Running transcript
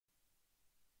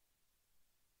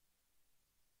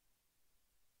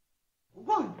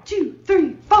2,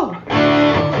 3, 4. Mike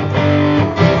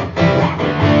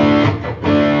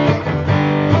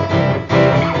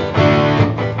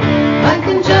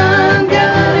and John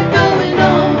got it going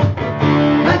on.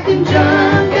 Mike and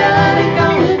John got it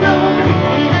going on.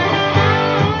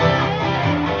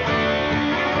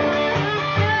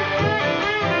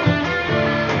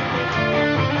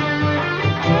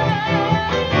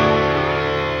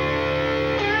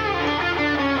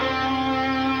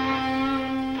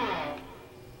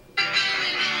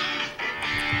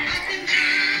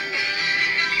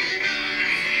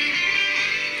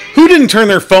 Who didn't turn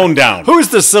their phone down? Who's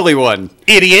the silly one?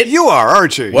 Idiot. You are,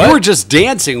 aren't you? What? You were just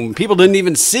dancing when people didn't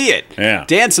even see it. Yeah.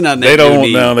 Dancing on that They don't. new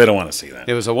knee. No, they don't want to see that.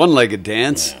 It was a one-legged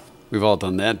dance. Yeah. We've all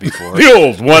done that before. The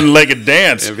old one-legged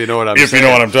dance. If you know what I'm saying. If you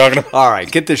know what I'm talking about. All right,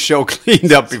 get this show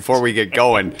cleaned up before we get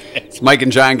going. It's Mike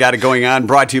and John Got It Going On,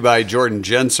 brought to you by Jordan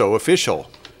Genso, official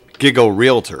Giggle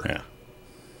Realtor. Yeah.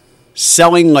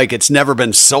 Selling like it's never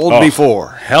been sold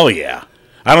before. Hell yeah.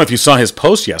 I don't know if you saw his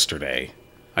post yesterday.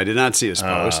 I did not see his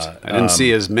post. I didn't see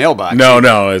his mailbox.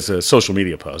 No, it's a social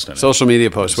media post. Social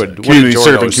media post. Community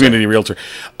serving community realtor.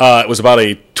 It was about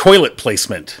a toilet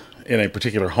placement in a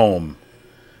particular home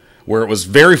where it was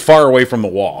very far away from the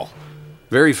wall.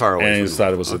 Very far away. And he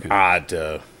thought it was an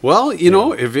odd. Well, you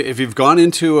know, if you've gone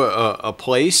into a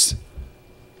place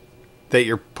that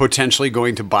you're potentially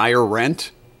going to buy or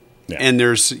rent, and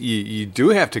you do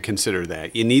have to consider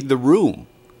that you need the room.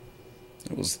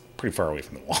 It was pretty far away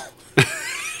from the wall.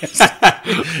 Is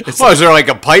there like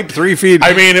a pipe 3 feet?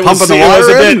 I mean, it was the water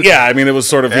a bit. Yeah, I mean, it was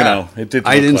sort of It did.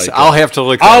 I'll have to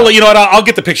look. You know what? I'll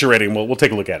get the picture ready and we'll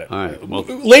take a look at it. All right. Well,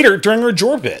 later during our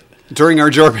Jor bit. During our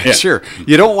Jor bit, sure.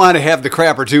 You don't want to have the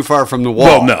crapper too far from the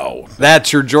wall. Well, no.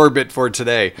 That's your Jor bit for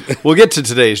today. We'll get to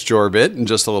today's Jor bit in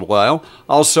just a little while.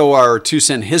 Also, our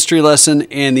 2-cent history lesson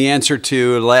and the answer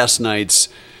to last night's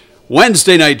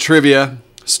Wednesday night trivia.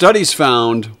 Studies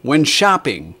found when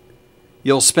shopping,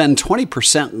 you'll spend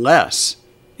 20% less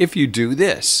if you do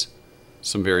this.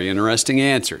 Some very interesting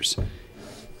answers.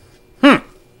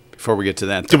 Before we get to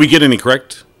that, did we get any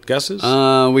correct guesses?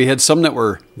 We had some that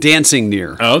were dancing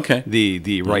near. Oh, okay.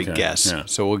 The right guess. Yeah.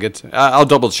 So we'll get to, I'll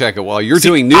double check it while you're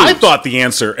doing news. I thought the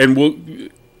answer,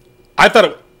 I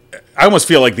almost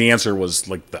feel like the answer was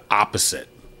like the opposite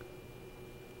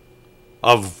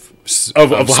of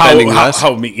how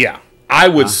I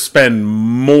would spend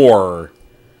more.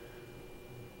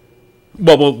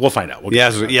 Well, we'll find out.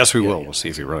 Yes, we will. We'll see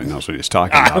if he really knows what he's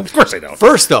talking about. Of course I don't.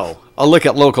 First, though, a look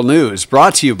at local news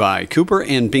brought to you by Cooper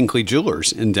and Binkley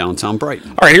Jewelers in downtown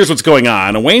Brighton. All right, here's what's going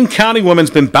on. A Wayne County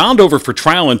woman's been bound over for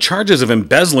trial on charges of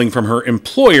embezzling from her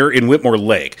employer in Whitmore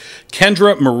Lake.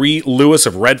 Kendra Marie Lewis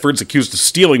of Redford's accused of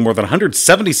stealing more than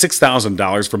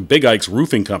 $176,000 from Big Ike's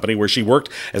Roofing Company, where she worked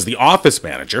as the office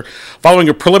manager. Following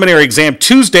a preliminary exam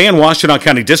Tuesday in Washtenaw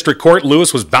County District Court,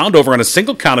 Lewis was bound over on a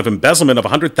single count of embezzlement of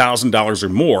 $100,000 or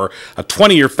more, a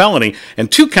 20-year felony, and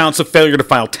 2 counts of failure to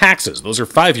file taxes. Those are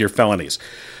 5-year felonies.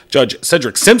 Judge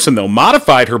Cedric Simpson, though,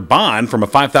 modified her bond from a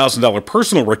 $5,000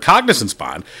 personal recognizance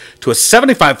bond to a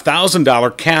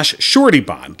 $75,000 cash surety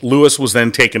bond. Lewis was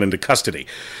then taken into custody.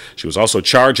 She was also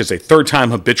charged as a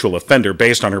third-time habitual offender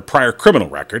based on her prior criminal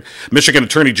record. Michigan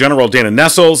Attorney General Dana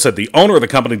Nessel said the owner of the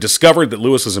company discovered that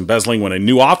Lewis was embezzling when a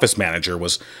new office manager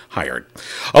was hired.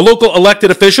 A local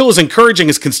elected official is encouraging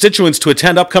his constituents to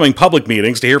attend upcoming public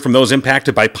meetings to hear from those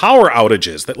impacted by power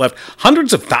outages that left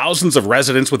hundreds of thousands of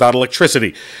residents without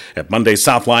electricity. At Monday's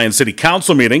South Lyon City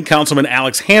Council meeting, Councilman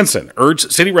Alex Hansen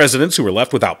urged city residents who were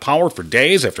left without power for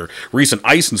days after recent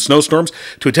ice and snowstorms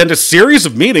to attend a series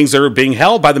of meetings that are being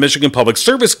held by the Michigan Public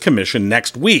Service Commission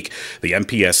next week. The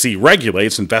MPSC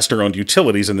regulates investor-owned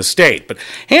utilities in the state. But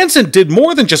Hansen did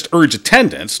more than just urge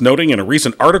attendance, noting in a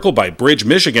recent article by Bridge,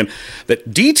 Michigan,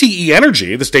 that DTE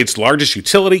Energy, the state's largest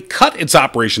utility, cut its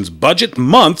operations budget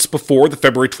months before the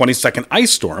February 22nd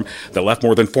ice storm that left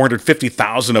more than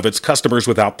 450,000 of its customers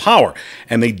without power.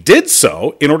 And they did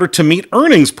so in order to meet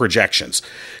earnings projections.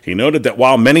 He noted that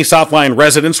while many South Lyon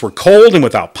residents were cold and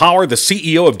without power, the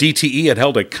CEO of DTE had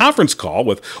held a conference call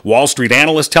with Wall Street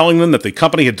analysts telling them that the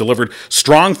company had delivered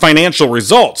strong financial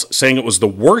results, saying it was the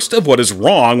worst of what is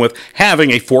wrong with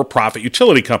having a for-profit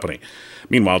utility company.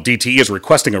 Meanwhile, DTE is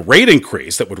requesting a rate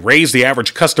increase that would raise the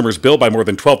average customer's bill by more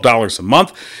than $12 a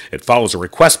month. It follows a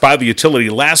request by the utility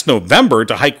last November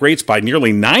to hike rates by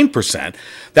nearly 9%.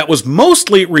 That was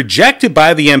mostly rejected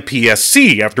by the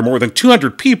MPSC after more than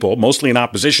 200 people, mostly in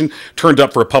opposition, turned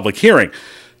up for a public hearing.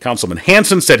 Councilman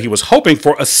Hansen said he was hoping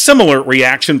for a similar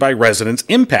reaction by residents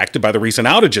impacted by the recent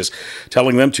outages,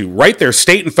 telling them to write their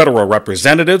state and federal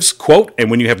representatives, quote, and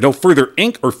when you have no further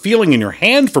ink or feeling in your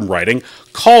hand from writing,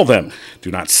 call them.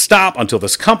 Do not stop until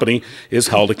this company is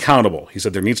held accountable. He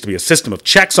said there needs to be a system of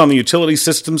checks on the utility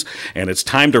systems, and it's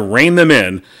time to rein them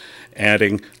in,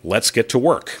 adding, let's get to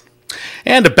work.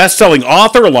 And a best-selling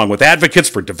author, along with advocates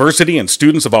for diversity and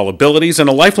students of all abilities, and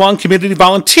a lifelong community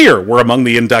volunteer were among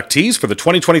the inductees for the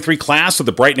 2023 class of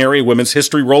the Brighton Area Women's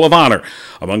History Roll of Honor.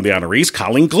 Among the honorees,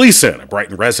 Colleen Gleason, a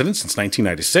Brighton resident since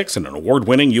 1996 and an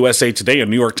award-winning USA Today and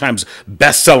New York Times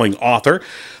best-selling author.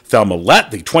 Thelma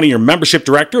Lett, the 20-year membership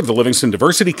director of the Livingston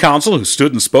Diversity Council, who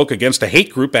stood and spoke against a hate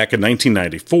group back in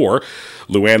 1994.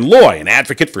 Luann Loy, an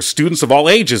advocate for students of all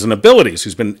ages and abilities,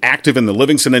 who's been active in the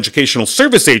Livingston Educational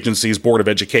Service Agency's Board of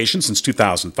Education since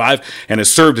 2005 and has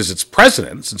served as its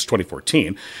president since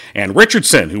 2014. Ann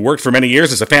Richardson, who worked for many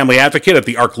years as a family advocate at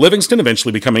the Arc Livingston,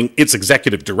 eventually becoming its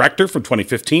executive director from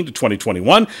 2015 to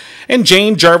 2021. And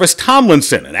Jane Jarvis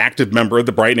Tomlinson, an active member of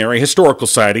the Brighton Area Historical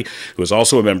Society, who is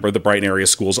also a member of the Brighton Area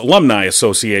Schools Alumni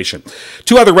Association.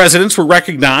 Two other residents were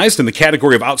recognized in the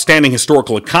category of outstanding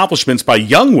historical accomplishments by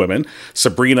young women.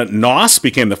 Sabrina Noss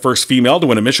became the first female to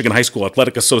win a Michigan High School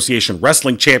Athletic Association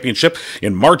wrestling championship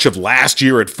in March of last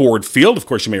year at Ford Field. Of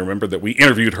course, you may remember that we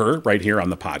interviewed her right here on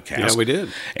the podcast. Yeah, we did.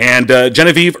 And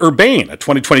Genevieve Urbane, a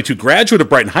 2022 graduate of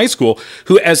Brighton High School,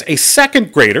 who as a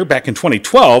second grader back in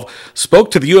 2012 spoke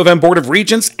to the U of M Board of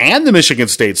Regents and the Michigan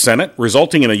State Senate,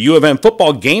 resulting in a U of M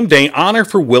football game day honor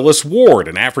for Willis Ward,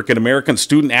 an African-American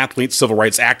student athlete, civil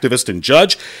rights activist, and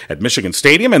judge at Michigan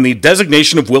Stadium, and the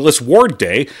designation of Willis Ward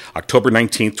Day, October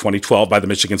 19th, 2012, by the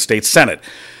Michigan State Senate.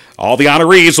 All the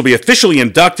honorees will be officially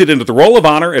inducted into the Roll of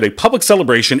Honor at a public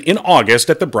celebration in August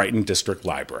at the Brighton District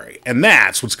Library. And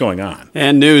that's what's going on.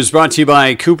 And news brought to you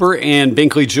by Cooper and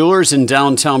Binkley Jewelers in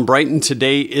downtown Brighton.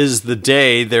 Today is the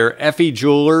day. Their Effie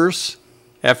Jewelry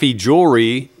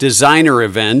designer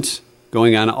event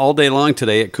going on all day long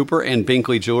today at Cooper and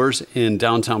Binkley Jewelers in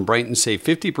downtown Brighton. Save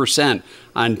 50%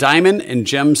 on diamond and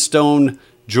gemstone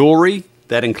jewelry.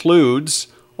 That includes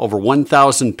over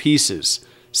 1,000 pieces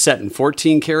set in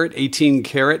 14 karat, 18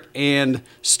 karat, and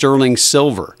sterling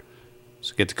silver.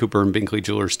 So get to Cooper and Binkley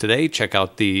Jewelers today. Check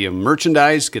out the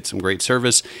merchandise, get some great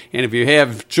service. And if you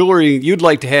have jewelry you'd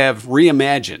like to have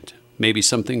reimagined, maybe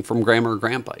something from Grandma or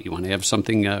Grandpa, you want to have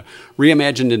something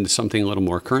reimagined into something a little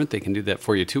more current, they can do that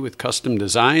for you too with custom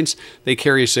designs. They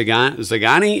carry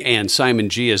Zagani and Simon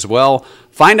G as well.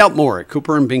 Find out more at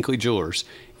Cooper and Binkley Jewelers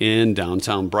in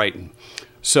downtown Brighton.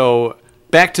 So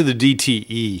back to the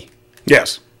DTE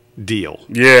deal.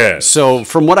 Yes. So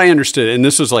from what I understood, and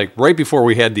this was like right before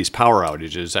we had these power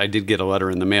outages, I did get a letter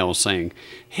in the mail saying,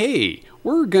 hey,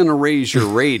 we're going to raise your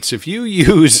rates if you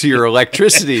use your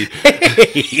electricity.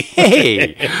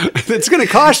 Hey, it's going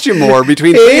to cost you more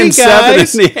between 3 and 7 in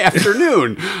the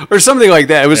afternoon or something like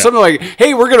that. It was something like,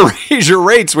 hey, we're going to raise your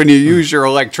rates when you use your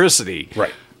electricity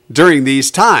during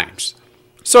these times.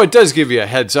 So it does give you a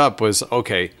heads up was,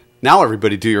 okay, now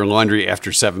everybody do your laundry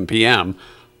after 7 p.m.,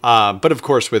 but of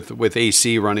course, with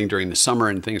AC running during the summer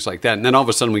and things like that, and then all of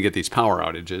a sudden we get these power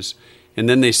outages, and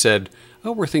then they said,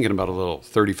 "Oh, we're thinking about a little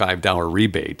 $35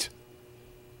 rebate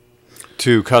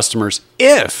to customers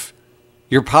if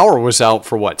your power was out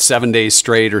for 7 days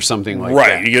straight or something like that."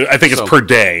 Right. I think it's per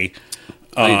day.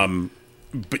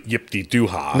 But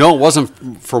yip-de-doo-ha. No, it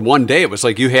wasn't for 1 day. It was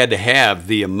like you had to have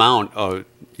the amount of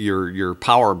your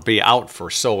power be out for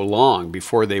so long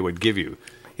before they would give you.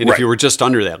 And if you were just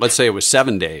under that, let's say it was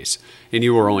 7 days, and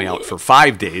you were only out for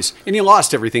 5 days, and you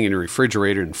lost everything in your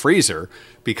refrigerator and freezer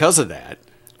because of that,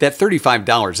 that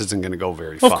 $35 isn't going to go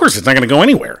very far. Of course, it's not going to go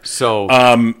anywhere. So,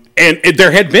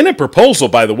 there had been a proposal,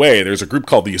 by the way. There's a group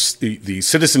called the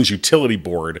Citizens Utility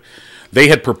Board. They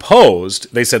had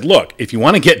proposed, they said, look, if you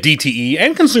want to get DTE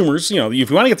and consumers, if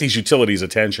you want to get these utilities'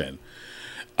 attention,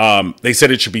 they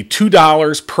said it should be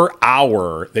 $2 per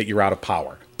hour that you're out of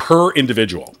power, per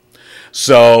individual.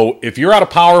 So if you're out of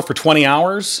power for 20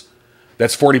 hours,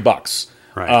 that's $40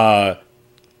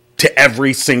 to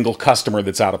every single customer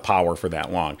that's out of power for that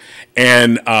long.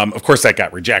 And, of course, that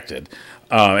got rejected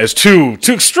as too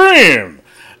extreme.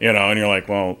 And you're like,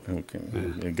 well,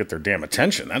 okay, get their damn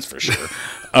attention, that's for sure.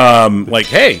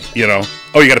 Hey, you got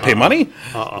to pay money?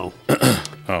 Uh-oh.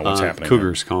 Oh, what's happening?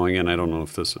 Cougar's calling in. I don't know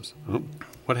if this is... Oh,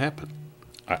 what happened?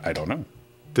 I don't know.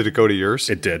 Did it go to yours?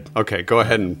 It did. Okay, go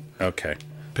ahead and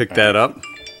pick that up.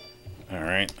 All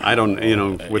right. I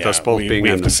don't, with us both being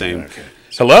on the same... Okay.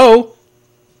 Hello?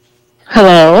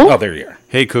 Hello? Oh, there you are.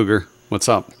 Hey, Cougar. What's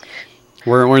up?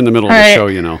 We're in the middle of the show,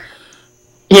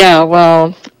 Yeah,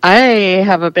 well, I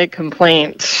have a big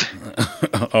complaint.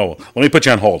 Oh, let me put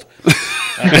you on hold.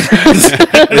 Is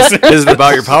it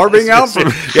about your power being out?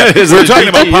 We're talking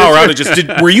about power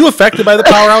outages. Were you affected by the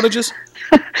power outages?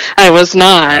 I was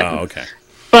not. Oh, okay.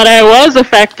 But I was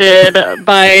affected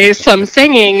by some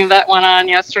singing that went on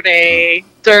yesterday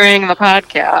during the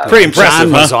podcast. Pretty impressive,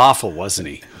 John was huh? awful, wasn't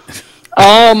he?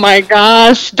 Oh my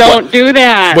gosh, don't do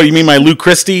that. What, you mean my Lou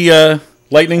Christie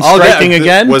lightning striking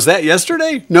again? Was that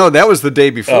yesterday? No, that was the day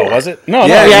before. Oh, was it? No,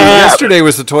 Yeah, no. yesterday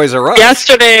was the Toys R Us.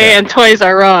 Yesterday and Toys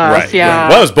R Us, Right. yeah.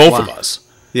 Well, it was both of us.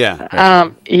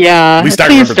 Yeah. Yeah. At least I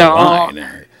please remember the don't.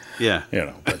 line. Yeah. You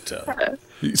know, but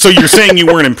so you're saying you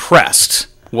weren't impressed?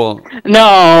 Well,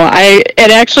 No,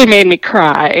 it actually made me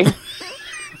cry.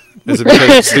 is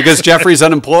it because Jeffrey's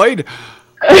unemployed?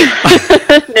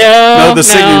 No, The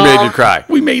singing made you cry.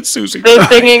 We made Susie The cry.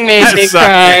 singing made me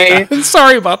cry.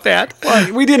 Sorry about that.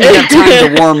 Well, we didn't have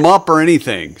time to warm up or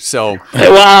anything, so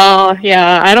Well,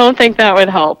 yeah, I don't think that would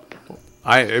help.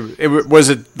 was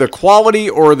it the quality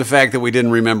or the fact that we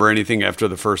didn't remember anything after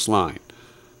the first line?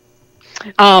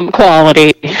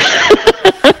 Quality.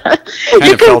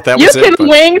 Kind of felt that was you can it. But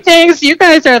wing things. You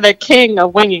guys are the king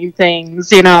of winging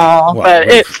things, you know. Well,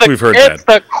 but we've heard it's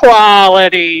that. the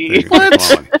quality.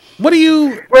 What do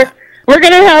you? We're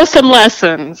gonna have some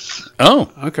lessons. Oh,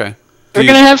 Okay. We're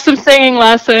gonna have some singing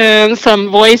lessons, some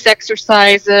voice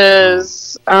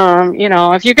exercises. You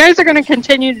know, if you guys are gonna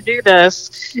continue to do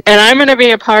this, and I'm gonna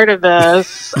be a part of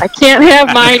this, I can't have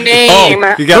my name.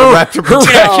 You got her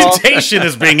reputation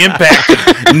is being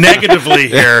impacted negatively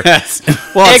here.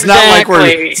 Well, it's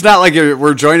Exactly. not like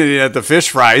we're joining you at the fish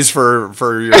fries for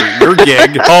your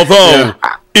gig. Although,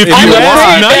 if you I'm ask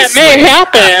afraid that may nicely,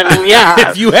 happen. Yeah.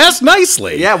 if you ask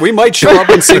nicely, Yeah, we might show up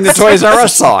and sing the Toys R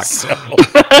Us song.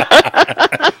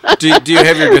 Do you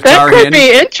have your That guitar could handy?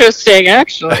 be interesting,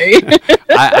 actually.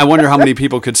 I wonder how many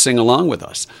people could sing along with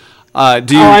us.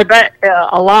 Do you I bet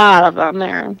a lot of them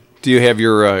there. do you have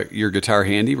your guitar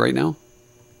handy right now?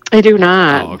 I do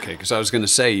not. Oh, okay. Because I was going to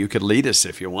say you could lead us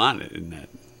if you wanted in that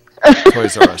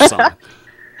Toys R Us song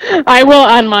I will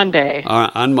on Monday.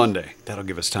 on Monday. That'll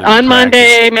give us time. On to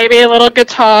Monday, maybe a little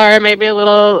guitar, maybe a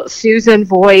little Susan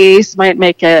voice might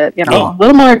make it, a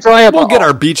little more enjoyable. We'll get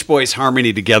our Beach Boys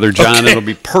harmony together, John. Okay. It'll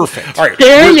be perfect. all right.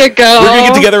 There you go. We're gonna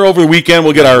get together over the weekend.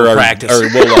 We'll get our Practice.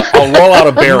 I'll roll out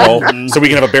a barrel so we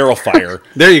can have a barrel fire.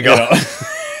 There you go.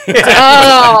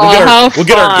 Oh, We'll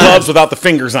get our gloves without the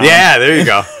fingers on. Yeah, there you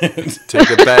go. Take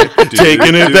it back.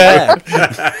 Taking it back.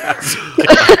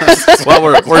 Well,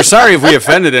 we're sorry if we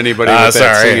offended anybody with that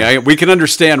sorry. singing. We can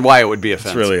understand why it would be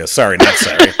offensive. It's really a sorry, not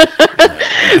sorry.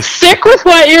 Stick with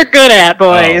what you're good at,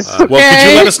 boys. Well, could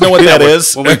you let us know what that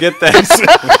is? When we get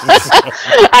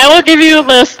that. I will give you a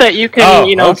list that you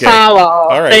can, okay. follow.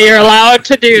 All right. That you're allowed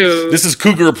to do. This is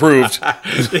Cougar approved. Yeah.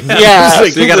 This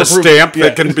is You got a Cougar approved. stamp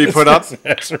that can be put up.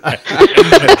 That's right.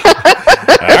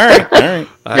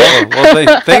 All right.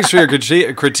 Well, thanks for your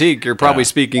critique. You're probably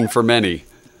speaking for many.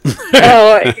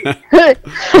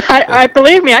 I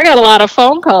believe me, I got a lot of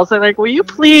phone calls. They're like, will you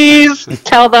please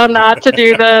tell them not to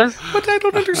do this? But I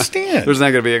don't understand. There's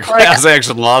not going to be a class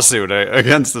action lawsuit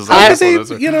against this. I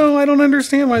episode. don't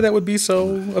understand why that would be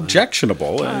so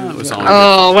objectionable. It was only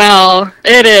Oh, well,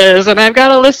 it is. And I've got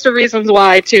a list of reasons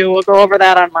why, too. We'll go over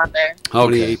that on Monday.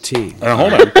 2018.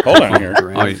 Hold on here.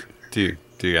 Oh, do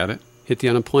you got it? Hit the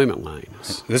unemployment line.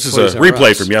 This is Toys a R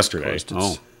replay Us from yesterday. closed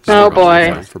Oh. its Oh,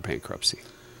 doors boy. for bankruptcy.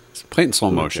 Play it in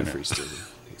slow motion. Jeffrey's doing.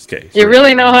 Okay. You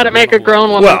really know how to make a grown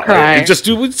woman Well, cry. just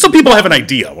some people have an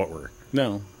idea what we're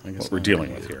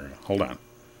dealing with here. Hold on.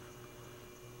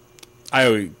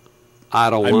 I I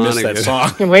don't want missed that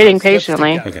song. I'm waiting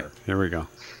patiently. Okay, Here we go.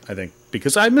 I think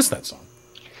because I missed that song.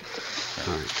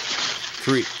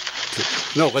 3,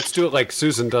 2. No, let's do it like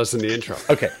Susan does in the intro.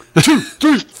 Okay. 2,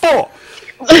 3, 4.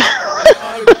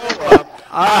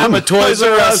 I'm a Toys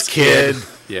R Us kid.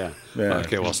 Yeah.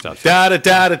 Okay, we'll stop. Da da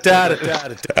da da da da da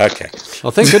da. Okay.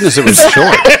 Well, thank goodness it was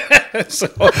short. So,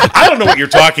 I don't know what you're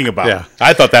talking about. Yeah.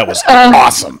 I thought that was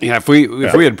awesome. Yeah, if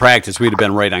we had practiced, we'd have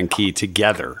been right on key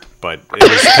together. But it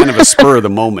was kind of a spur of the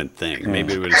moment thing.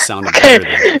 Maybe it would have sounded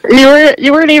better.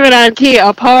 You weren't even on key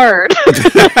apart.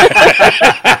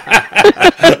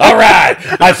 All right.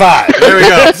 High five. There we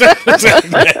go.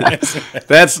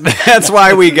 That's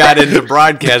why we got into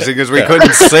broadcasting, because we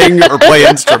couldn't sing or play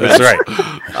instruments. That's right.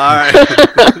 All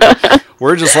right.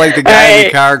 We're just like the guy in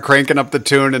the car cranking up the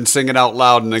tune and singing out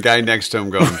loud, and the guy next to him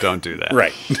going, "Don't do that."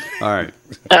 Right. All right.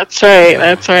 That's right. All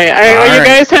right. Well, you right.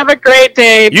 guys have a great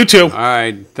day. You too. All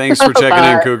right. Thanks for checking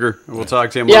in, Bye. Cougar. We'll talk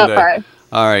to you Yeah, Monday. bye.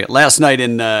 All right. Last night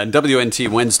in WNT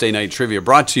Wednesday Night Trivia,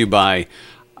 brought to you by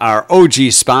our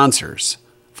OG sponsors,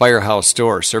 Firehouse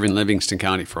Store, serving Livingston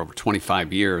County for over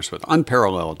 25 years with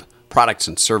unparalleled products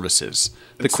and services.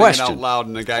 The question out loud,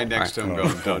 and the guy next to him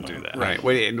goes, "Don't do that." Right.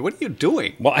 Wait, what are you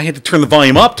doing? Well, I had to turn the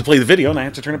volume up to play the video, and I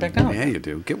have to turn it back down. Yeah, you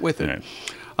do. Get with it. Right.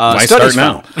 Why Studies start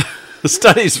now? found-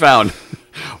 Studies found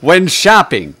when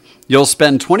shopping, you'll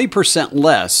spend 20%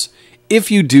 less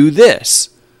if you do this.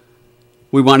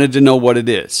 We wanted to know what it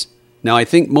is. Now, I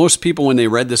think most people, when they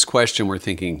read this question, were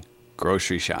thinking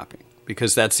grocery shopping,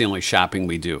 because that's the only shopping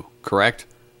we do. Correct?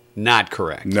 Not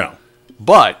correct. No.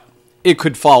 But it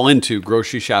could fall into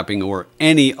grocery shopping or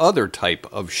any other type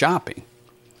of shopping.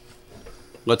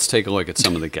 Let's take a look at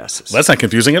some of the guesses. That's not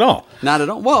confusing at all. Not at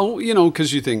all. Well,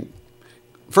 because you think,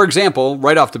 for example,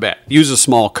 right off the bat, use a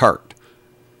small cart.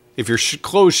 If you're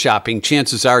clothes shopping,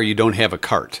 chances are you don't have a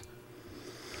cart.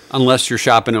 Unless you're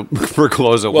shopping for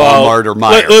clothes at Walmart or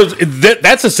Meijer.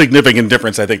 That's a significant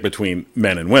difference, I think, between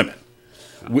men and women.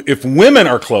 If women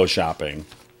are clothes shopping,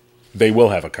 they will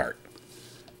have a cart.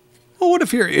 Well, what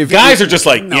if Guys are just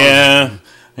like, yeah,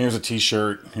 here's a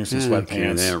T-shirt, here's some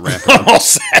sweatpants. Okay, wrap it up. All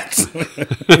set.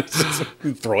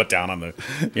 Throw it down on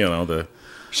the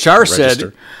Shar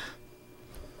register. said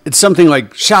it's something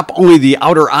like shop only the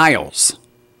outer aisles.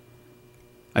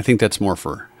 I think that's more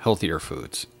for healthier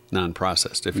foods,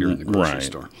 non-processed, if you're in the grocery Right.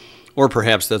 store. Or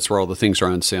perhaps that's where all the things are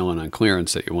on sale and on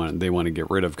clearance that they want to get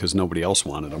rid of because nobody else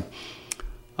wanted them.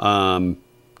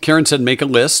 Karen said make a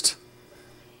list.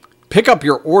 Pick up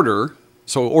your order,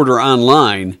 so order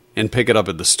online and pick it up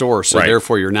at the store, so Right.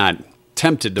 therefore you're not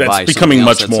tempted to buy That's becoming something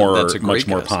else. much That's a more great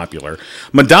guess. popular.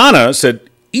 Madonna said,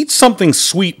 eat something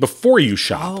sweet before you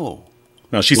shop. Oh.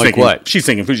 No, she's Like thinking what? She's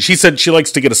thinking food. She said she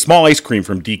likes to get a small ice cream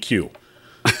from DQ.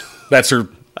 That's her.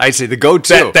 I say the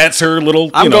go-to. That's her little.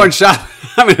 I'm going shop.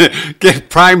 I'm going to get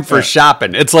primed for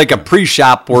shopping. It's like a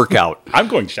pre-shop workout. I'm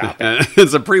going shopping.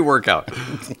 It's a pre-workout,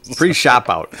 pre-shop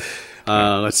out.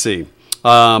 Let's see.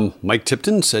 Mike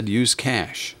Tipton said use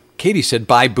cash. Katie said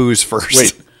buy booze first.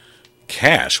 Wait,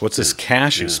 cash. What's this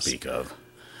cash you speak of?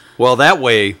 Well, that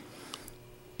way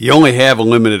you only have a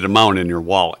limited amount in your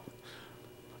wallet.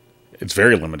 It's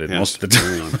very limited most of the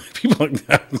time. People,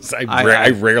 I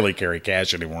rarely carry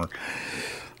cash anymore.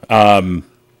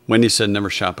 Wendy said never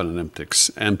shop on an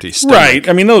empty stomach. Right.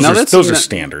 I mean, those Now, are that's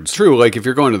standards. True. Like if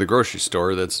you're going to the grocery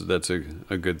store, that's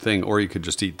a good thing. Or you could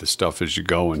just eat the stuff as you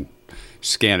go and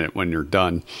scan it when you're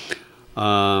done.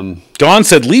 Dawn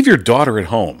said, leave your daughter at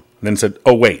home. And then said,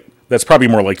 oh, wait, that's probably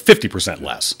more like 50%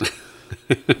 less.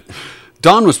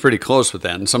 Dawn was pretty close with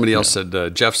that. And somebody else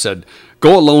said, Jeff said,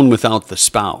 go alone without the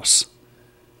spouse.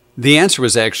 The answer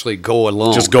was actually go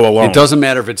alone. Just go alone. It doesn't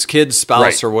matter if it's kids, spouse,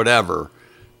 Right. or whatever,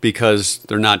 because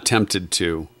they're not tempted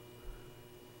to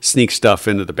sneak stuff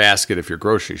into the basket if you're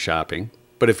grocery shopping.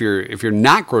 But if you're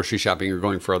not grocery shopping, you're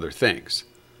going for other things.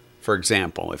 For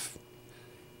example, if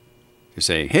you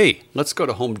say, hey, let's go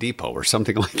to Home Depot or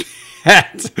something like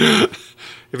that.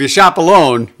 If you shop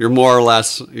alone, you're more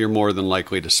than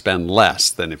likely to spend less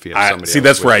than if you have somebody else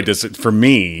That's with where I you. just, for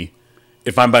me,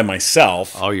 if I'm by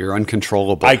myself, Oh, you're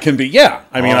uncontrollable. I can be, yeah.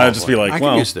 I mean, I'll just be like, I well,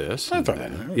 can use this. I throw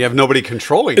that in. You have nobody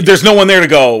controlling you. There's no one there to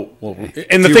go. Well,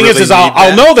 and the you thing really is I'll need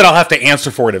that? know that I'll have to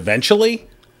answer for it eventually,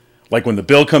 like when the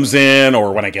bill comes in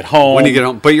or when I get home. When you get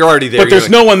home, but you're already there. But there's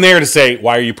You're no one there to say,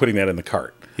 why are you putting that in the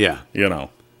cart? Yeah. You know,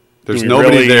 There's Do we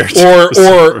nobody there.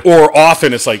 Or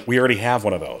often it's like we already have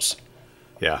one of those.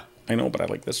 Yeah. I know, but I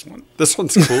like this one. This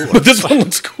one's cool. But this one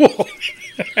looks cool.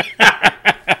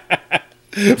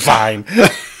 Fine.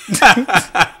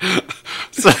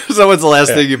 So what's the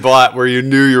last thing you bought where you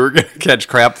knew you were going to catch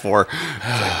crap for?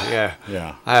 Yeah.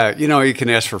 Yeah. You can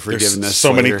ask for There's forgiveness.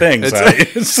 so many later. things.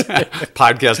 It's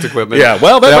podcast equipment. Yeah.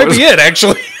 Well, that might was- be it.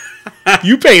 Actually,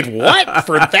 you paid what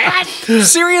for that?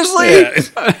 Seriously?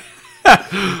 Yeah.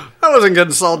 I wasn't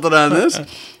consulted on this.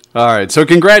 All right. So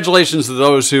congratulations to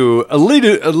those who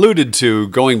alluded to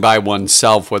going by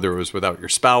oneself, whether it was without your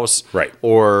spouse Right.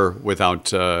 or without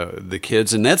the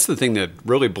kids. And that's the thing that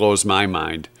really blows my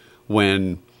mind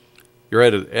when you're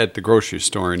at the grocery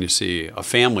store and you see a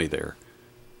family there.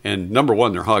 And number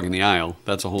one, they're hogging the aisle.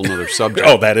 That's a whole nother subject.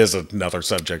 Oh, that is another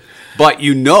subject. But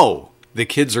you know the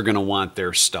kids are going to want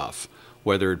their stuff,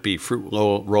 whether it be fruit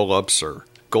roll-ups or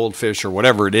goldfish or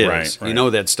whatever it is. Right. You know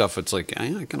that stuff. It's like,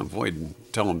 I can avoid and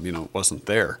tell them, it wasn't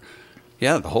there.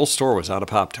 Yeah, the whole store was out of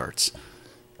Pop-Tarts.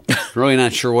 Really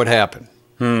not sure what happened.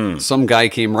 Some guy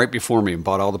came right before me and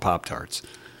bought all the Pop-Tarts.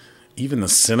 Even the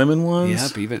cinnamon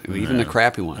ones? Yep, even the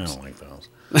crappy I ones. don't like those.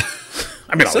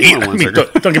 I mean, I'll Cinnamon eat it. I ones mean, are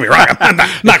good. don't get me wrong. I'm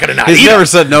not going to not eat He's it. never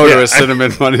said no to Yeah, a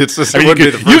cinnamon one. It's just I it mean, wouldn't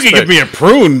you be the could first give thing. me a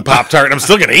prune Pop-Tart and I'm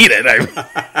still going to eat it.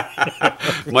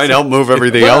 Might help move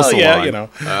everything Well, else along. yeah, you know.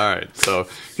 All right. So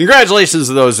congratulations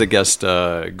to those that guessed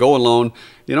Go Alone.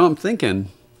 You know, I'm thinking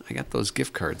I got those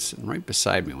gift cards sitting right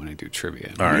beside me when I do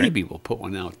trivia. All right. Maybe we'll put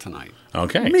one out tonight.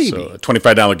 Okay, Maybe. so a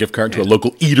 $25 gift card to a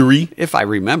local eatery. If I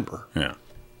remember. Yeah.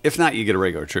 If not, you get a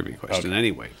regular trivia question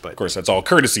anyway. But Of course, that's all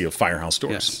courtesy of Firehouse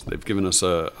Doors. yes, they've given us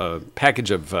a package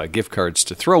of gift cards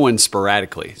to throw in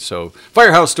sporadically. So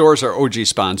Firehouse Doors, our OG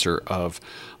sponsor of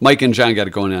Mike and John Got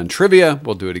It Going On Trivia.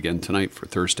 We'll do it again tonight for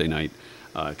Thursday night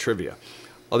trivia.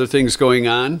 Other things going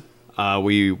on,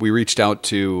 we reached out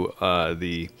to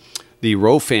the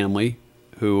Rowe family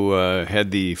who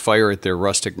had the fire at their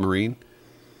Rustic Marine.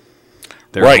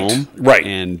 Their home. Right.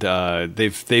 And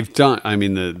they've done, I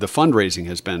mean, the fundraising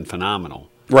has been phenomenal.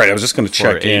 Right, I was just going to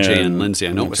check For AJ in. and Lindsay.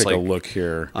 I know Let me it was take like, a look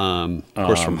here. Of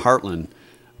course, from Heartland.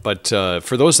 But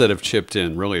for those that have chipped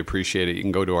in, really appreciate it. You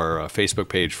can go to our Facebook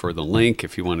page for the link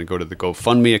if you want to go to the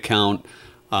GoFundMe account.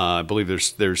 I believe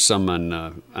there's some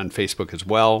on Facebook as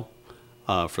well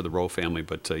for the Rowe family.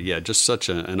 But yeah, just such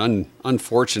an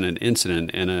unfortunate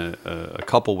incident, and a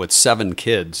couple with 7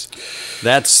 kids.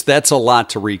 That's a lot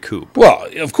to recoup. Well,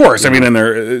 of course. I mean, and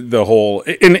the whole,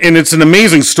 and it's an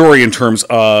amazing story in terms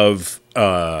of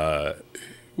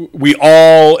we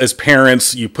all, as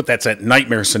parents, you put that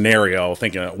nightmare scenario,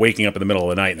 thinking of waking up in the middle of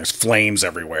the night and there's flames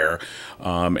everywhere,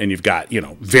 and you've got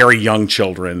very young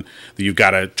children that you've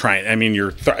got to try. I mean,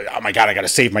 oh my God, I got to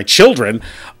save my children.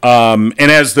 And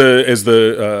as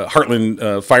the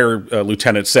Heartland fire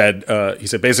lieutenant said, he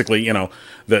said basically,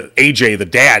 the AJ, the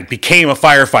dad, became a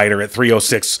firefighter at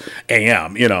 3:06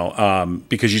 a.m.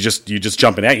 Because you just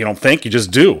jump in at it. You don't think, you just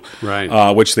do,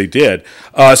 Right. Which they did.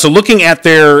 So looking at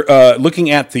the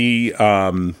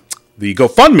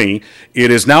GoFundMe,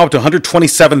 it is now up to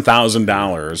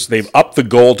 $127,000. They've upped the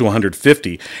goal to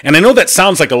 $150,000, and I know that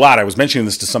sounds like a lot. I was mentioning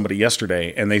this to somebody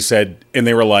yesterday, and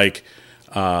they were like,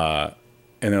 yeah,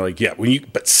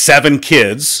 but 7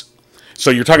 kids. So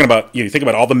you're talking about, you think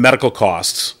about all the medical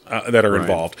costs that are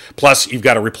involved. Plus, you've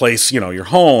got to replace, your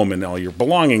home and all your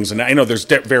belongings. And I know there's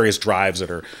various drives that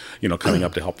are, coming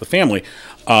up to help the family.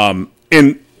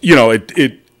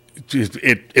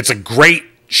 It's a great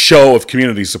show of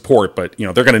community support, but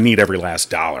they're going to need every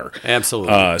last dollar.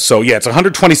 Absolutely. So yeah, it's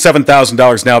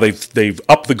 $127,000 now. They've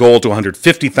upped the goal to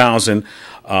 $150,000.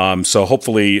 So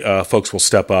hopefully folks will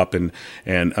step up and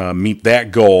meet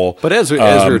that goal. But as we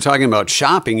were talking about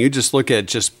shopping, you just look at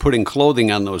just putting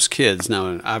clothing on those kids.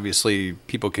 Now, obviously,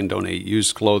 people can donate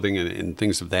used clothing and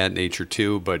things of that nature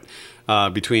too. But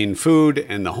between food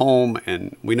and the home,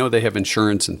 and we know they have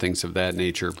insurance and things of that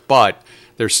nature, but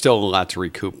there's still a lot to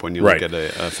recoup when you look at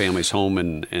a family's home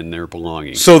and their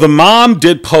belongings. So the mom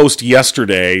did post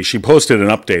yesterday. She posted an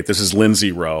update. This is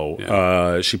Lindsay Rowe.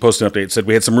 Yeah. She posted an update. Said,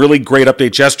 we had some really great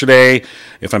updates yesterday.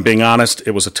 If I'm being honest,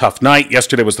 it was a tough night.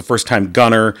 Yesterday was the first time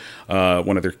Gunner,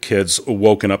 one of their kids,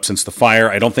 woken up since the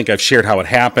fire. I don't think I've shared how it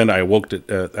happened. I awoke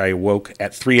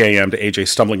at 3 a.m. to AJ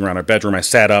stumbling around our bedroom. I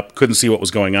sat up, couldn't see what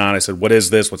was going on. I said, what is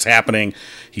this? What's happening?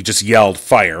 He just yelled,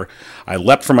 fire. I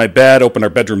leapt from my bed, opened our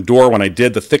bedroom door. When I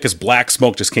did, the thickest black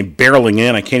smoke just came barreling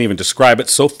in. I can't even describe it.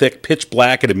 So thick, pitch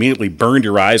black, it immediately burned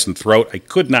your eyes and throat. I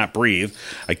could not breathe.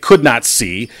 I could not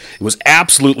see. It was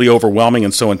absolutely overwhelming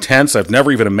and so intense. I've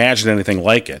never even imagined anything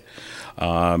like it.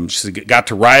 She got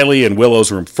to Riley in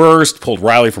Willow's room first, pulled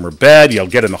Riley from her bed, yelled,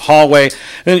 get in the hallway.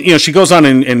 And, she goes on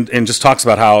and just talks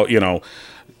about how,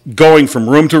 going from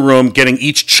room to room, getting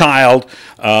each child.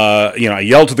 I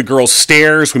yelled to the girls,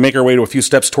 stairs. We make our way to a few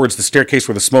steps towards the staircase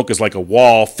where the smoke is like a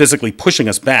wall, physically pushing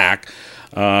us back.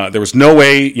 There was no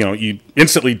way, you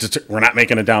instantly, we're not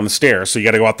making it down the stairs, so you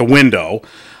got to go out the window.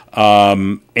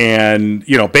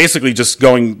 Basically just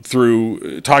going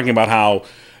through, talking about how,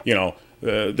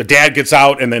 the dad gets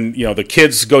out and then, the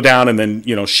kids go down and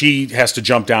then, she has to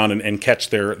jump down and catch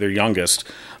their youngest,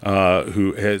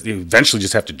 who eventually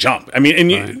just have to jump. I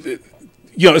mean, and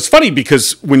it's funny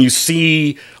because when you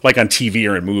see like on TV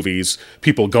or in movies,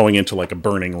 people going into like a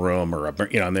burning room or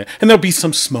and there'll be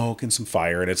some smoke and some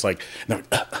fire and it's like, and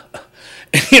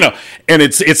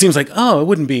it seems like, it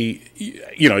wouldn't be,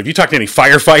 if you talk to any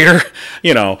firefighter,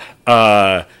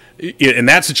 in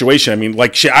that situation, I mean,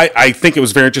 like I think it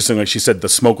was very interesting. Like she said, the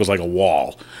smoke was like a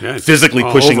wall, physically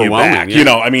pushing you back.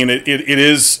 Yeah. I mean,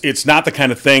 it's not the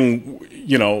kind of thing,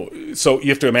 so you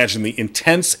have to imagine the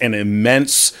intense and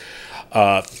immense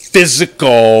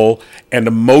physical and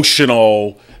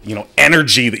emotional,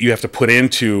 energy that you have to put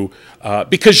into,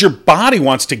 because your body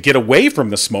wants to get away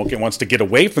from the smoke. It wants to get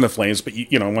away from the flames, but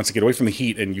it wants to get away from the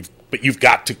heat, but you've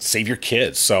got to save your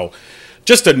kids. So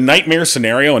just a nightmare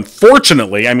scenario. And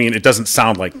fortunately, I mean, it doesn't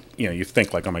sound like, you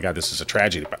think like, oh my God, this is a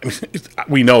tragedy. But I mean,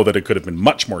 we know that it could have been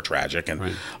much more tragic.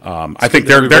 And I think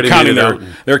they're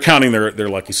counting their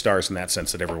lucky stars in that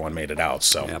sense that everyone made it out.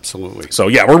 So absolutely. So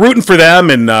yeah, we're rooting for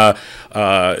them. And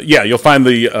you'll find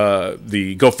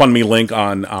the GoFundMe link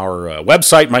on our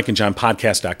website,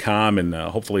 mikeandjohnpodcast.com. And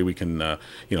hopefully we can,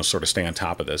 sort of stay on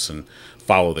top of this and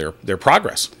follow their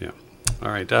progress. Yeah. All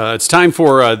right. It's time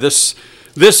for this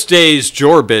day's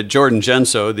Jorbit. Jordan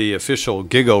Genso, the official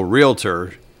Gigo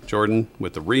Realtor. Jordan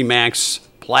with the RE/MAX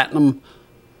Platinum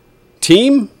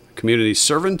team, community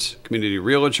servant, community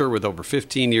realtor with over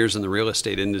 15 years in the real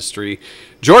estate industry.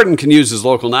 Jordan can use his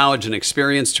local knowledge and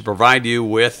experience to provide you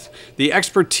with the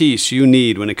expertise you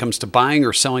need when it comes to buying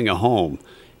or selling a home.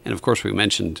 And of course, we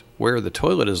mentioned where the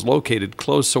toilet is located,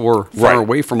 close or far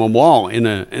away from a wall in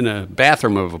a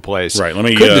bathroom of a place. Right.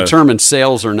 Could determine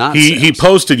sales or not. He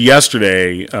posted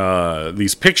yesterday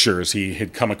these pictures he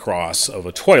had come across of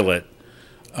a toilet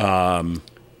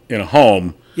in a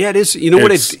home. Yeah, it is. You know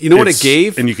what it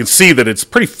gave, and you can see that it's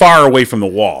pretty far away from the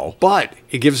wall. But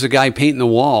it gives the guy painting the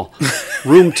wall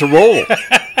room to roll.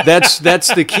 That's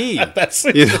the key.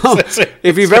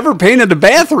 If you've ever painted a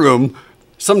bathroom.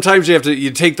 Sometimes you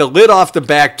take the lid off the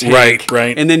back tank,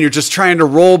 right, and then you're just trying to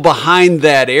roll behind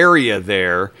that area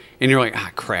there, and you're like,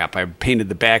 crap, I painted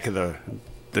the back of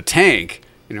the tank.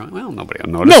 And you're like, well, nobody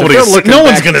will notice. No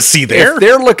one's going to see there. If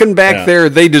they're looking back there,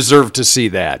 they deserve to see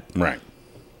that. Right.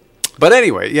 But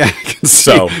anyway, yeah, I can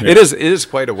see. It is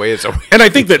quite a ways away. And I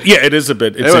think that, it is a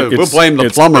bit. We'll blame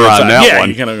the plumber on that one.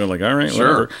 You kind of go like, all right,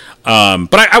 sure. Whatever.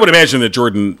 But I would imagine that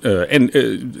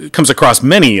Jordan comes across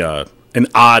many an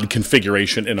odd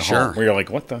configuration in a home where you're like,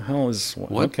 what the hell is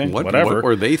whatever. What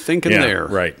were they thinking there?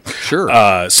 Right.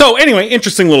 Sure. So anyway,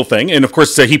 interesting little thing. And of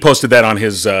course, he posted that on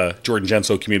his Jordan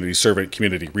Genso Community Servant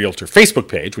Community Realtor Facebook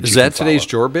page. Which is that today's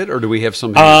Jorbit, or do we have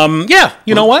some? Yeah.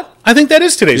 You know what? I think that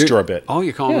is today's Jorbit. Oh,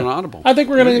 you're calling an audible. I think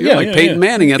we're going to, You're like Peyton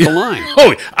Manning at the line.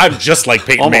 Oh, I'm just like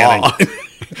Peyton Manning.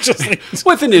 Just like,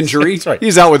 with an injury. That's right.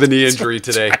 He's out with a knee injury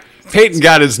today. Right. Peyton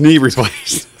got his knee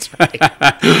replaced.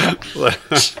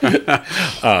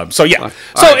 So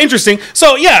interesting.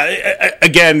 So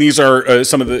again, these are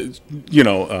some of the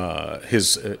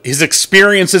his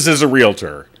experiences as a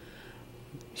realtor.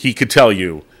 He could tell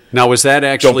you. Now, was that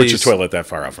actually? Don't put your toilet that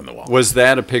far out from the wall. Was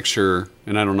that a picture?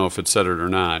 And I don't know if it said it or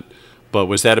not. But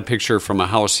was that a picture from a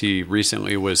house he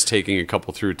recently was taking a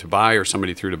couple through to buy, or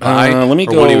somebody through to buy? Let me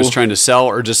or go. What he was trying to sell,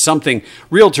 or just something?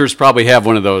 Realtors probably have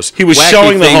one of those. He was wacky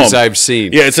showing the things home. I've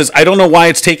seen. Yeah, it says, I don't know why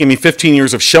it's taken me 15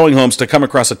 years of showing homes to come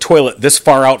across a toilet this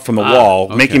far out from the wall,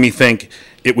 making me think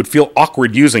it would feel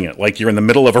awkward using it, like you're in the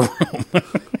middle of a room,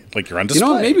 like you're on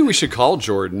display. Maybe we should call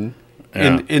Jordan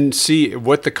and see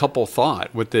what the couple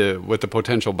thought, what the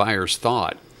potential buyers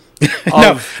thought.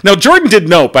 Now, Jordan did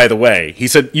note, by the way, he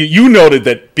said, you noted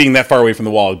that being that far away from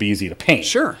the wall would be easy to paint.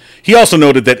 Sure. He also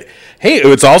noted that, hey,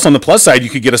 it's also on the plus side, you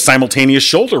could get a simultaneous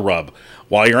shoulder rub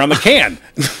while you're on the can.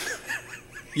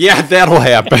 Yeah, that'll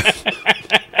happen.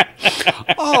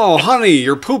 Oh, honey,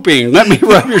 you're pooping. Let me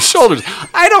rub your shoulders.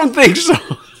 I don't think so.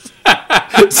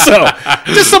 So,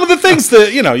 just some of the things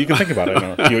that, you can think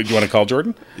about. You want to call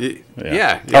Jordan?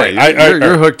 Yeah. All right.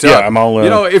 You're hooked up. Yeah, I'm all...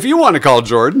 if you want to call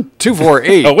Jordan,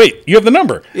 248. Oh, wait. You have the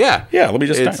number. Yeah. Yeah, let me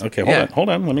just... Okay, hold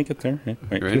on. Let me get there.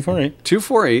 Wait, 248.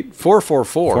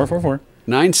 248-444.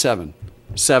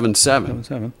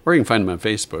 9777. Or you can find him on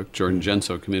Facebook, Jordan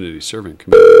Genso Community Servant,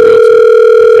 Community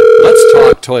Realtor. Let's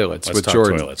talk toilets with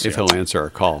Jordan, if he'll answer our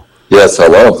call. Yes,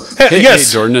 hello. Hey,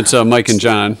 Jordan, it's Mike and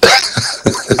John.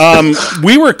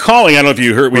 We were calling, I don't know if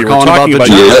you heard, we were talking about...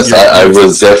 Yes, I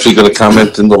was actually going to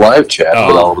comment in the live chat,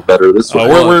 but all the better this way.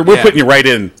 We're putting you right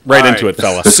into it,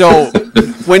 fella. So,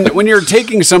 when you're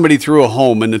taking somebody through a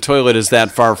home and the toilet is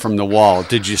that far from the wall,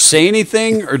 did you say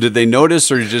anything, or did they notice,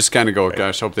 or you just kind of go,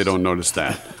 gosh, hope they don't notice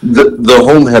that? The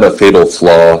home had a fatal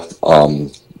flaw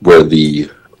where the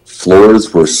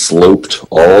floors were sloped,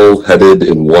 all headed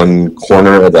in one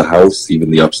corner of the house, even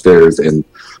the upstairs. And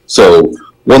so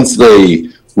once they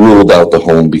ruled out the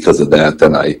home because of that,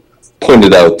 then I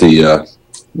pointed out the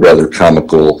rather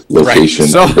comical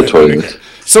location of the toilet.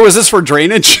 So is this for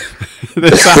drainage? You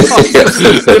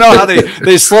know how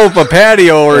they slope a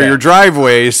patio or your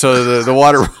driveway so the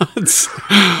water runs?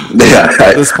 Yeah,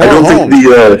 I don't think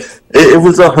it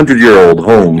was a 100-year-old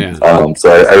home. Yeah.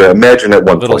 So I imagine at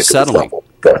one point it was level.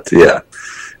 But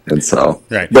and so,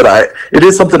 but it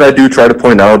is something I do try to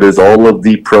point out is all of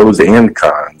the pros and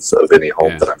cons of any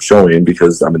home that I'm showing,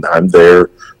 because I'm there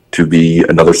to be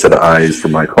another set of eyes for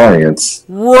my clients.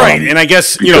 Right. And I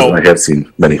guess, I have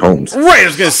seen many homes. Right. I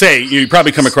was going to say, you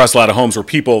probably come across a lot of homes where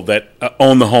people that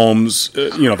own the homes,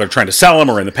 they're trying to sell them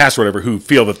or in the past or whatever, who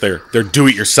feel that they're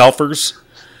do-it-yourselfers.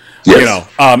 Yes.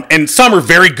 And some are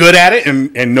very good at it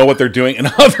and know what they're doing,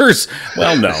 and others,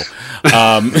 well, no.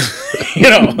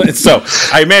 So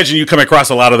I imagine you come across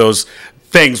a lot of those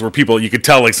things where people, you could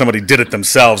tell like somebody did it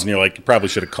themselves, and you're like, you probably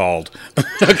should have called a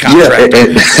contractor.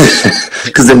 Yeah,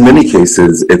 because in many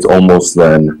cases, it's almost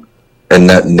then a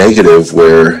net negative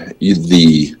where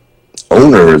the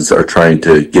owners are trying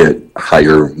to get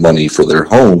higher money for their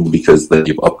home because they've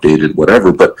updated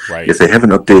whatever, but if they haven't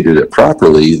updated it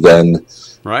properly, then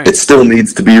it still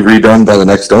needs to be redone by the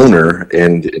next owner,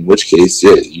 and in which case,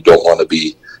 you don't want to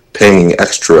be paying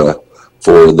extra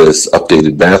for this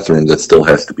updated bathroom that still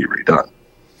has to be redone.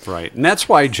 Right, and that's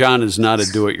why John is not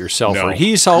a do-it-yourselfer. No.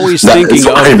 He's always thinking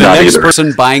of the next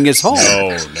person buying his home.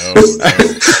 No.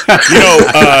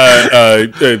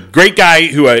 A great guy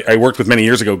who I worked with many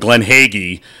years ago, Glenn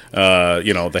Hagee,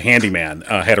 the handyman,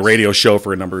 had a radio show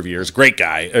for a number of years. Great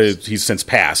guy. He's since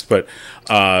passed, but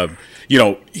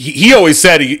he always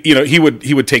said he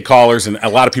would take callers, and a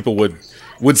lot of people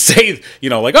would say,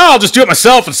 I'll just do it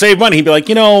myself and save money. He'd be like,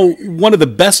 one of the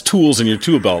best tools in your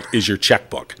tool belt is your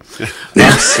checkbook.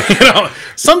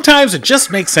 Sometimes it just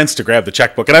makes sense to grab the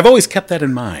checkbook, and I've always kept that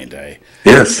in mind.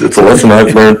 Yes, it's a lesson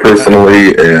I've learned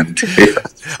personally, and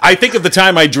I think of the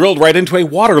time I drilled right into a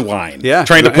water line,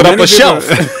 trying to put up a shelf.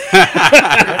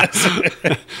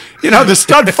 The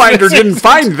stud finder didn't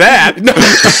find that.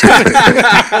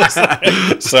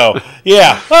 So,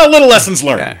 little lessons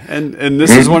learned. Yeah. And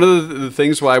this is one of the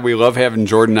things why we love having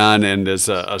Jordan on and as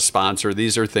a sponsor.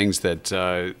 These are things that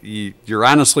you're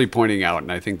honestly pointing out,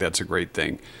 and I think that's a great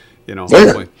thing.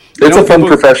 It's a fun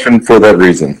profession for that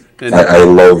reason. I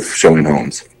love showing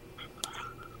homes.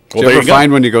 Do you ever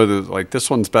find when you go to, this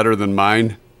one's better than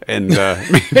mine? And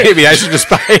maybe I should just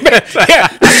buy it.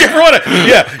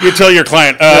 You tell your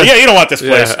client, you don't want this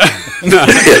place.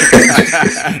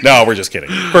 No, we're just kidding.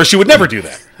 Of course, you would never do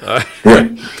that.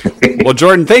 Well,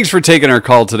 Jordan, thanks for taking our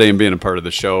call today and being a part of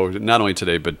the show. Not only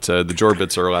today, but the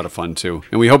Jorbits are a lot of fun, too.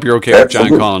 And we hope you're okay with John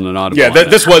calling an audible. Yeah,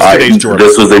 this was today's Jorbit.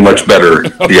 This was a much better,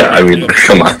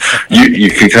 come on.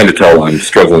 You can kind of tell I'm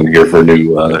struggling here for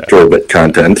new Jorbit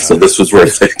content, so this was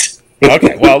worth it.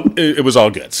 Okay, well, it was all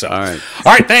good. So, all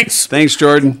right, thanks. Thanks,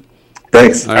 Jordan.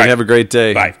 Thanks. All right, have a great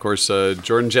day. Bye. Of course,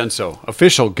 Jordan Genso,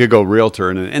 official Giggle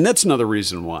Realtor, and that's another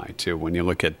reason why, too. When you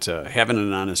look at having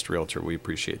an honest realtor, we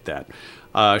appreciate that.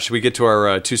 Should we get to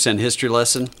our 2-cent history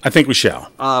lesson? I think we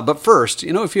shall. But first,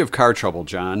 if you have car trouble,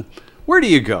 John, where do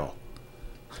you go?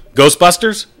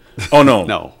 Ghostbusters? Oh, no.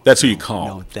 No. That's who you call.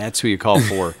 No, that's who you call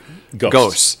for.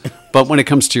 Ghosts. But when it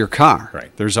comes to your car, right,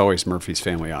 there's always Murphy's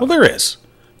Family Auto. Well, there is.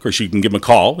 Of course, you can give them a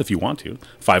call if you want to.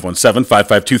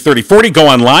 517-552-3040. Go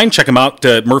online. Check them out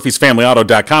at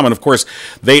murphysfamilyauto.com. And, of course,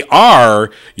 they are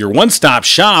your one-stop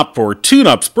shop for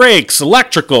tune-ups, brakes,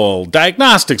 electrical,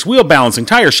 diagnostics, wheel balancing,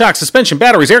 tire, shock, suspension,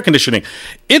 batteries, air conditioning.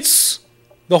 It's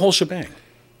the whole shebang.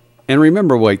 And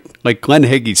remember, like Glenn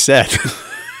Hagee said,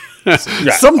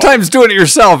 sometimes doing it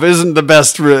yourself isn't the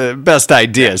best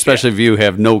idea, especially if you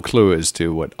have no clue as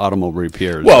to what automobile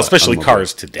repairs. Well, especially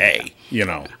cars today,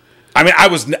 I mean,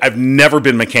 I've never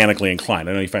been mechanically inclined.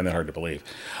 I know you find that hard to believe.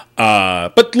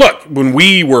 But look, when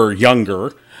we were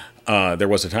younger, there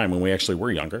was a time when we actually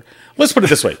were younger. Let's put it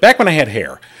this way. Back when I had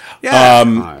hair. Yeah.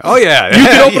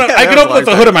 I could open up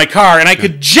the hood of my car, and I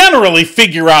could generally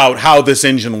figure out how this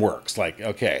engine works. Like,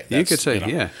 okay. You could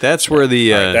say, that's where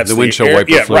the windshield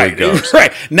wiper fluid goes.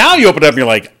 Right. Now you open it up, and you're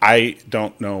like, I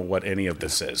don't know what any of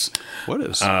this is. What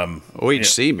does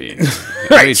OHC mean?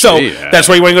 Right. OHC, so that's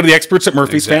why you want to go to the experts at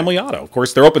Murphy's Family Auto. Of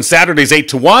course, they're open Saturdays 8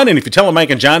 to 1, and if you tell them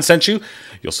Mike and John sent you,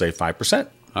 you'll save 5%.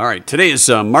 All right. Today is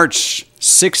March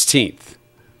 16th.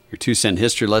 Your 2-cent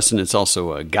history lesson. It's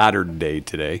also a Goddard Day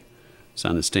today. It's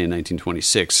on this day in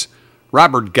 1926.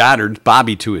 Robert Goddard,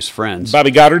 Bobby to his friends.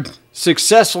 Bobby Goddard.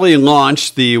 Successfully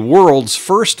launched the world's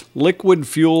first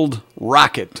liquid-fueled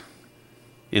rocket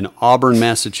in Auburn,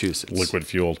 Massachusetts.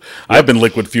 Liquid-fueled. Yep. I've been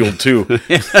liquid-fueled, too.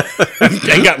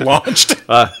 And got launched.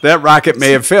 That rocket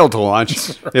may have failed to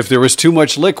launch if there was too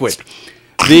much liquid.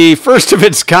 The first of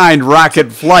its kind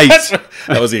rocket flight.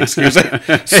 That was the excuse.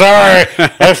 Sorry,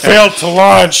 I failed to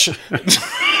launch.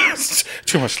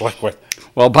 Too much liquid.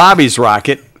 Well, Bobby's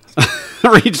rocket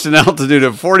reached an altitude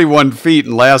of 41 feet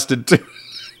and lasted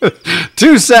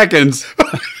 2 seconds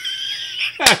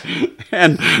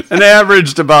and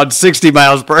averaged about 60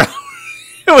 miles per hour.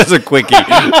 It was a quickie.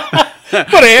 But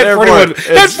it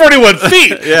had 41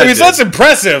 feet. I mean, that's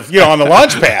impressive, on the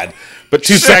launch pad. but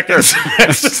 2 seconds.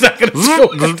 That's just not going to do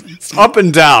it. It's up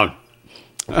and down.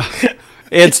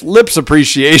 It's Lips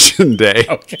Appreciation Day.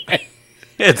 Okay.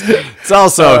 It's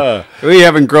also We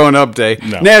Haven't Grown Up Day.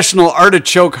 No. National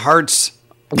Artichoke Hearts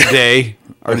Day.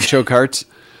 Artichoke Hearts.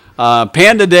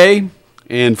 Panda Day.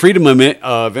 And Freedom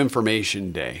of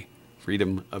Information Day.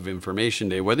 Freedom of Information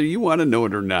Day, whether you want to know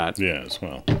it or not. Yes,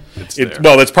 well. there.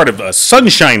 Well, it's part of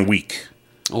Sunshine Week,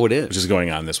 Oh, it is. which is going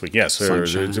on this week. Yes,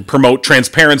 Sunshine. to promote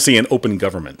transparency and open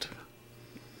government.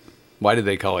 Why do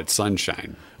they call it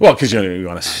sunshine? Well, because you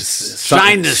want to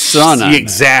Shine the sun on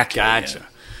exactly. Gotcha. Yeah.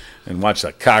 And watch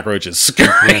the cockroaches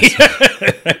scurry.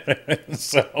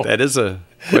 So That is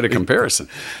quite a comparison.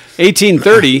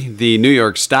 1830, the New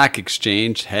York Stock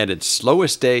Exchange had its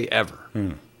slowest day ever.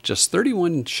 Just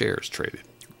 31 shares traded.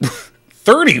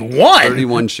 31.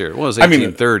 31 shares. Well, it was I mean,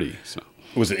 1830. So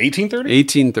Was it 1830?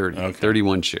 1830. Okay.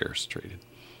 31 shares traded.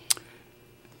 It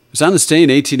was on this day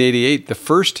in 1888 the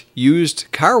first used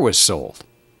car was sold.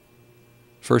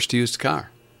 First used car.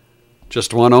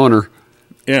 Just one owner.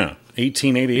 Yeah,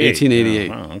 1888.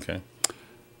 1888. Oh, wow, okay.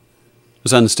 It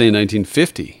was on this day in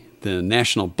 1950. The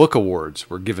National Book Awards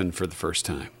were given for the first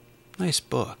time. Nice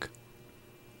book.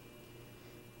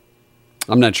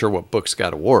 I'm not sure what books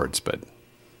got awards, but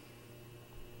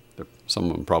some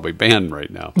of them probably banned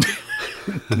right now.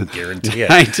 Guarantee it.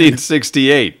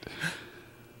 1968.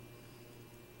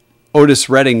 Otis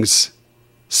Redding's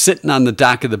Sitting on the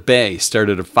Dock of the Bay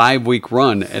started a 5-week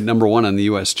run at number 1 on the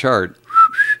U.S. chart.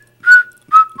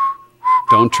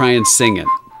 Don't try and sing it.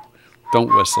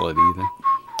 Don't whistle it either.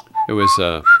 It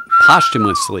was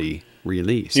posthumously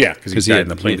released. Yeah, 'cause he died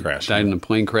in a plane crash. Died in a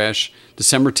plane crash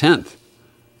December 10th,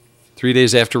 3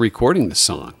 days after recording the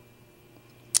song.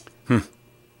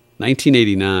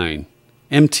 1989,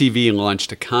 MTV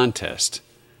launched a contest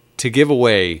to give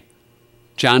away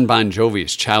John Bon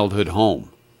Jovi's childhood home.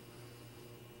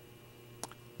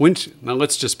 Now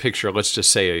let's just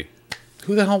say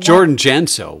Who the hell won? Jordan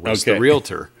Genso was Okay. the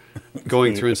realtor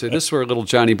going through and said, this is where little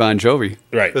Johnny Bon Jovi.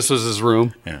 Right. This was his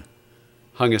room. Yeah,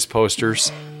 Hung his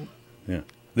posters. yeah.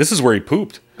 This is where he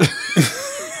pooped.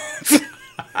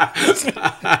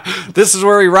 This is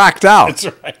where he rocked out. That's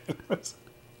right.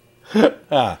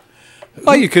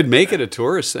 Well, you could make it a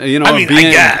tourist. You know, I mean, being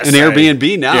I guess, an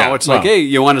Airbnb now. yeah, It's like, well. hey,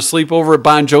 you want to sleep over at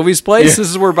Bon Jovi's place? This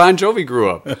is where Bon Jovi grew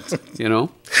up. You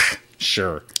know?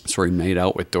 Sure. That's where he made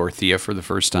out with Dorothea for the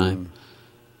first time.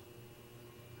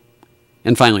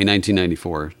 And finally,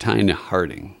 1994, Tanya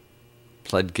Harding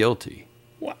pled guilty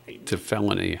Why? to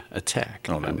felony attack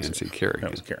on Nancy Kerrigan.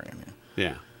 That was Kerrigan. Yeah.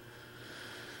 Yeah.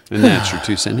 And that's your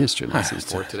 2-cent history lesson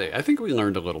for today. I think we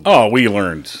learned a little bit. Oh, we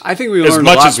learned. I think we as learned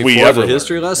much a lot as we before ever the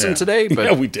history learned. lesson Yeah. today, but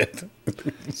Yeah, we did.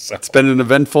 So- it's been an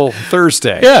eventful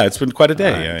Thursday. Yeah, it's been quite a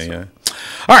day. Yeah.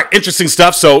 All right, interesting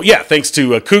stuff. So, yeah, thanks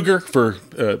to Cougar for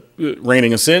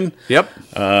reining us in. Yep.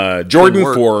 Jordan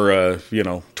Good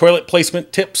for, toilet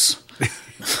placement tips.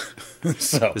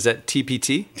 So Is that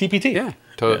TPT? TPT. Yeah.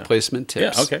 Toilet placement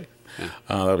tips. Yeah, okay.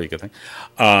 That'll be a good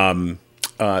thing.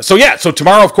 So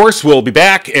tomorrow, of course, we'll be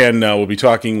back, and we'll be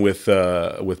talking with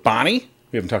Bonnie.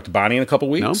 We haven't talked to Bonnie in a couple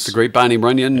weeks. No, the great Bonnie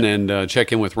Runyon, and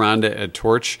check in with Rhonda at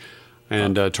Torch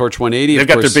and Torch 180. They've of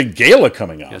got course. their big gala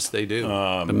coming up. Yes, they do.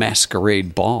 The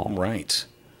Masquerade Ball. Right.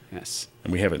 Yes.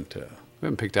 And we haven't... We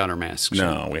haven't picked out our masks.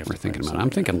 No, yet. we haven't We're thinking picked about it. I'm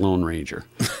thinking Lone Ranger.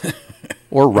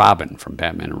 Or Robin from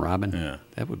Batman and Robin. Yeah.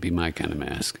 That would be my kind of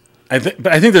mask. but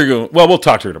I think they're going... Well, we'll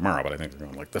talk to her tomorrow, but I think they're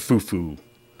going like the foo-foo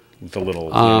with the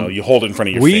little... you hold it in front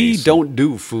of your face. We don't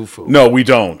do foo-foo. No, we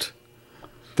don't.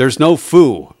 There's no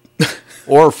foo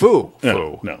or foo.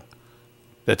 No.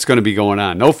 That's going to be going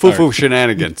on. No foo-foo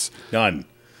shenanigans. None.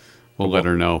 We'll let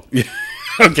her know.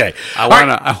 Okay.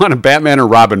 I want a Batman or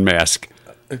Robin mask.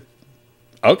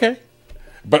 Okay.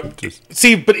 But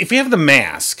if you have the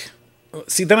mask,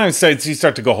 then I would say you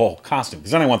start to go whole costume,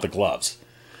 because then I want the gloves.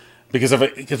 Because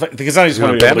because I just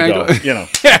want to be able to go,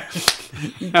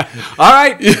 All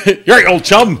right. You're right, old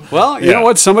chum. Well, you know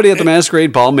what? Somebody at the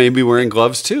masquerade ball may be wearing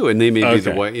gloves too, and they may be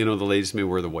the Okay. white. The ladies may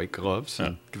wear the white gloves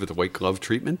and give it the white glove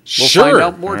treatment. We'll Sure. find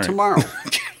out more All right. tomorrow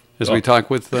as we talk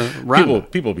with Rhonda.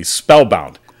 People will be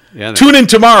spellbound. Yeah, Tune in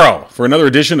tomorrow for another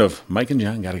edition of Mike and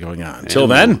John Got It Going On. Until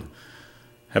then,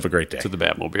 have a great day. to the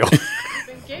Batmobile.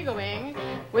 Been giggling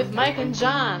with Mike and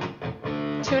John.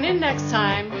 Tune in next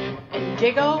time and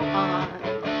giggle on.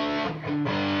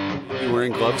 You're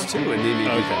wearing gloves too, and they may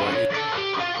be the white.